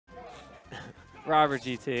Robert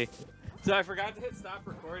GT. So I forgot to hit stop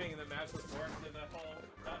recording, and the match was formed, and that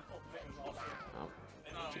whole thing was also.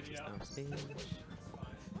 GT's now stage.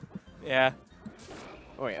 Yeah.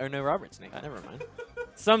 Oh wait, oh no, Robert's next. Never mind.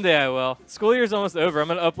 Someday I will. School year's almost over. I'm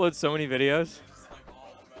gonna upload so many videos.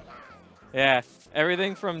 Yeah,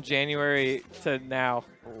 everything from January to now.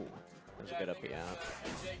 Oh, that's a good up yeah.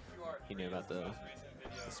 He knew about the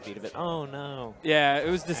speed of it. Oh no. Yeah, it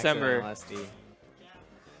was December. LSD.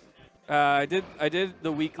 I did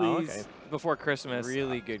the weeklies before Christmas.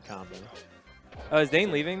 Really good combo. Oh, is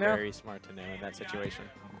Dane leaving now? Very smart to know in that situation.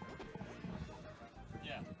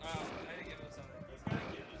 Yeah.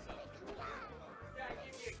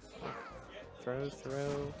 Throw.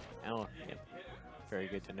 Oh, yep. Very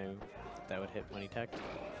good to know that would hit when he teched. And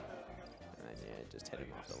then, yeah, just hit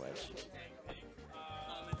him off the ledge.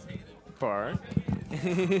 Bar.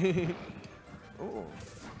 Ooh.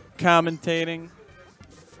 Commentating.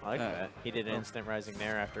 I like that. He did an instant rising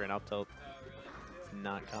there after an up tilt.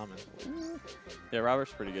 Not common. Yeah,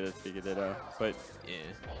 Robert's pretty good at Pika Ditto, but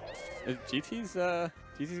yeah, GT's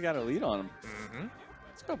got a lead on him.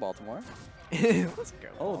 Let's go Baltimore. Let's go.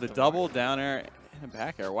 Oh, the double down air and a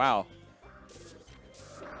back air. Wow.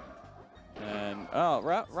 And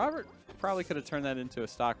Robert probably could have turned that into a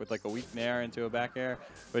stock with like a weak nair into a back air,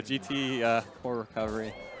 but GT poor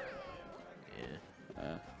recovery.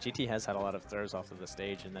 Yeah. GT has had a lot of throws off of the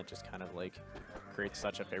stage, and that just kind of like creates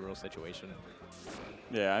such a favorable situation.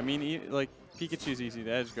 Yeah, I mean, like Pikachu's easy to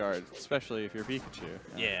edge guard, especially if you're Pikachu.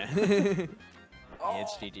 Yeah.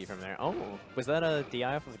 It's GG from there. Oh, was that a DI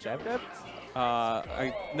off of a jab grab?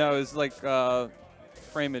 No, it was like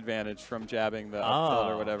frame advantage from jabbing the up tilt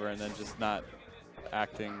or whatever, and then just not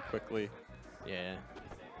acting quickly. Yeah.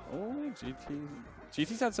 Oh,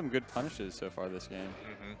 GT's had some good punishes so far this game.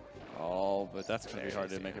 Oh, but that's going to be hard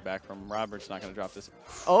to make it back from. Robert's not going to drop this.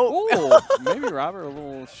 Oh! Maybe Robert a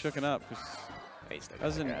little shooken up. That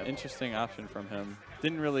was an interesting option from him.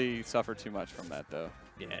 Didn't really suffer too much from that, though.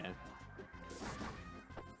 Yeah.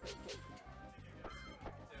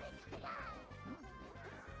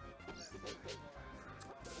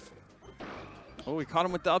 Oh, we caught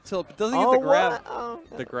him with the up tilt, but doesn't get the grab. Oh,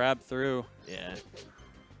 the grab through. Yeah.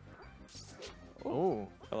 Oh,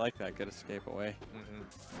 I like that. Good escape away.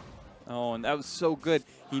 Oh, and that was so good.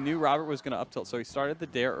 He knew Robert was going to up tilt, so he started the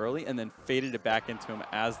dare early and then faded it back into him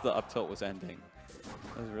as the up tilt was ending.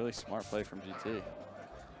 That was a really smart play from GT.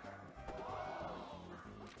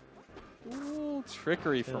 Ooh,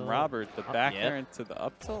 trickery from Robert. The back air into the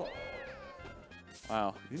up tilt.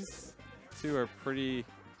 Wow, these two are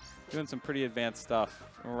doing some pretty advanced stuff.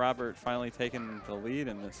 Robert finally taking the lead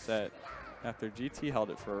in this set after GT held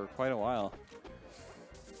it for quite a while.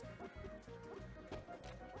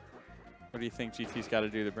 What do you think GT's got to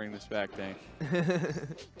do to bring this back, Dank?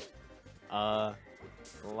 A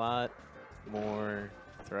lot more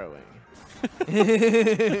throwing.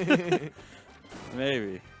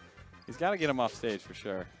 Maybe. He's got to get him off stage for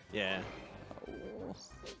sure. Yeah.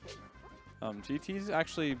 GT's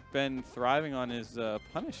actually been thriving on his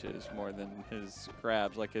punishes more than his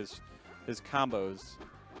grabs, like his combos.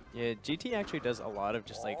 Yeah, GT actually does a lot of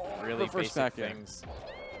just like really basic things.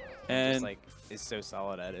 And just like is so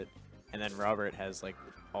solid at it. And then Robert has like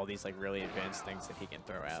all these like really advanced things that he can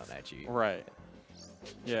throw out at you. Right.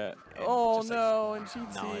 Yeah. And oh just, no, like, and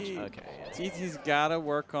GT. knowledge. Okay. Yeah. GT's got to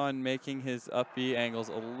work on making his up B angles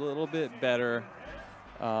a little bit better,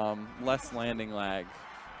 less landing lag.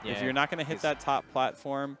 Yeah, if you're not going to hit that top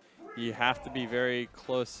platform, you have to be very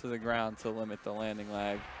close to the ground to limit the landing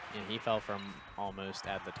lag. And he fell from almost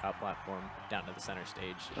at the top platform down to the center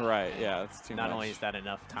stage. Right, yeah, that's too much. Not only is that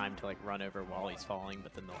enough time to like run over while he's falling,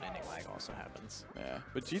 but then the landing lag also happens. Yeah,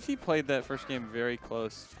 but GT played that first game very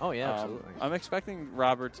close. Oh yeah, absolutely. I'm expecting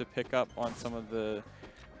Robert to pick up on some of the,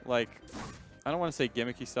 like, I don't want to say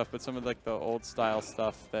gimmicky stuff, but some of like the old style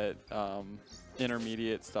stuff that,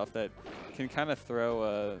 intermediate stuff that can kind of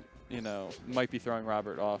throw might be throwing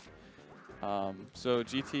Robert off. So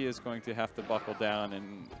GT is going to have to buckle down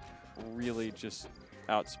and really just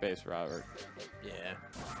outspace Robert. Yeah.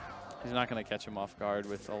 He's not going to catch him off guard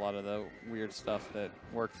with a lot of the weird stuff that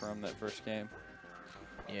worked for him that first game.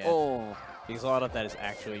 Yeah. Oh. Because a lot of that is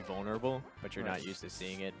actually vulnerable, but you're not used to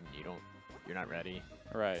seeing it, and you're not ready.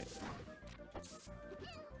 Right.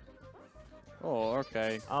 Oh,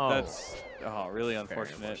 okay. Oh. That's really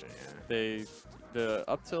unfortunate. Yeah. The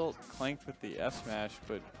up tilt clanked with the F smash,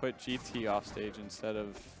 but put GT off stage instead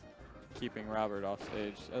of keeping Robert off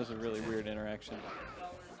stage. That was a really weird interaction.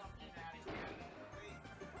 Yeah,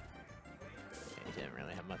 he didn't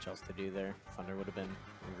really have much else to do there. Thunder would have been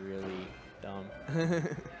really dumb.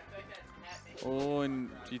 Oh, and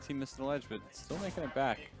GT missed the ledge, but still making it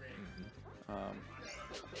back.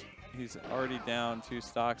 He's already down 2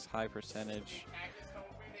 stocks, high percentage.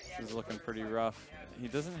 This is looking pretty rough. He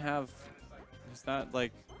doesn't have, he's not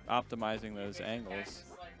like optimizing those angles.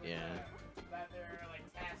 Yeah.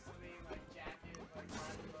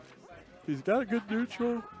 He's got a good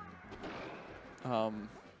neutral.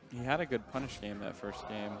 He had a good punish game that first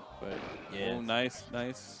game, but yeah. Oh, nice.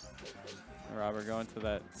 Robert going to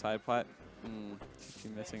that side plat.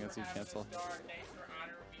 GT missing as he cancel.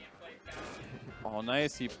 Oh,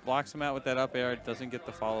 nice. He blocks him out with that up air. Doesn't get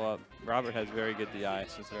the follow up. Robert has very good DI,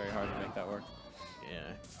 so it's very hard to make that work.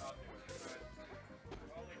 Yeah.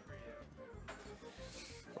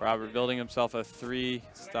 Robert building himself a 3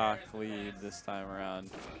 stock lead this time around.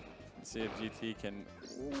 Let's see if GT can.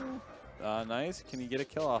 Nice. Can he get a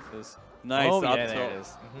kill off this? Nice. Oh, up yeah, tilt. there it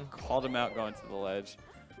is. Called him out going to the ledge.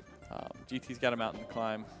 GT's got a mountain to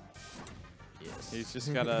climb. Yes. He's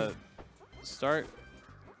just got to start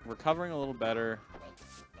recovering a little better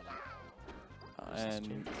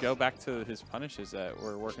and go back to his punishes that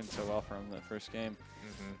were working so well for him in the first game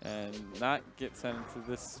and not get sent into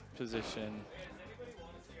this position.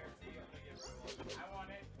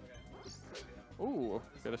 Ooh,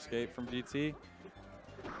 good escape from GT.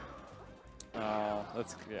 Oh,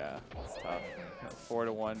 that's tough.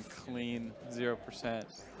 4-1, clean, 0%.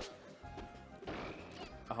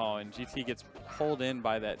 Oh, and GT gets pulled in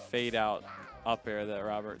by that fade out up air that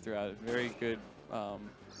Robert threw out. Very good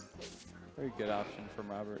option from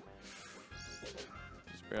Robert.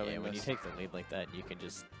 Just barely when you missed. take the lead like that, you can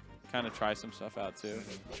just kind of try some stuff out too.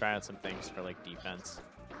 Try out some things for like defense,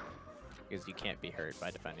 because you can't be hurt by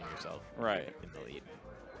defending yourself. Right. In the lead.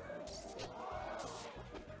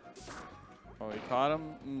 Oh, he caught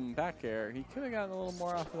him. Back air. He could have gotten a little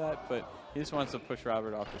more off of that, but he just wants to push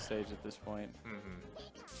Robert off the stage at this point.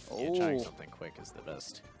 Yeah, trying something quick is the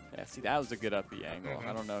best. Yeah, see, that was a good up B angle.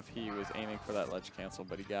 I don't know if he was aiming for that ledge cancel,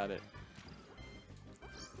 but he got it.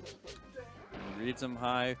 He reads him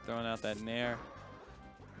high, throwing out that nair.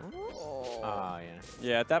 Oh, yeah.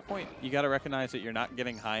 Yeah, at that point, you got to recognize that you're not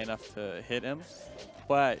getting high enough to hit him,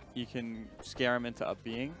 but you can scare him into up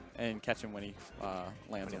B'ing and catch him when he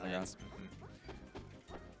lands on the ground.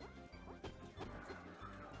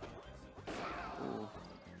 Ooh.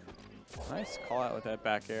 Nice call out with that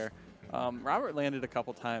back air. Robert landed a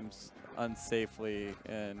couple times unsafely,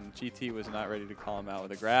 and GT was not ready to call him out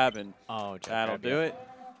with a grab, and that'll do it.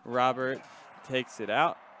 Robert takes it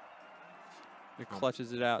out. He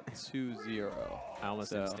clutches it out 2-0. I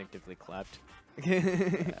almost instinctively clapped.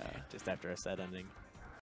 Just after a set ending.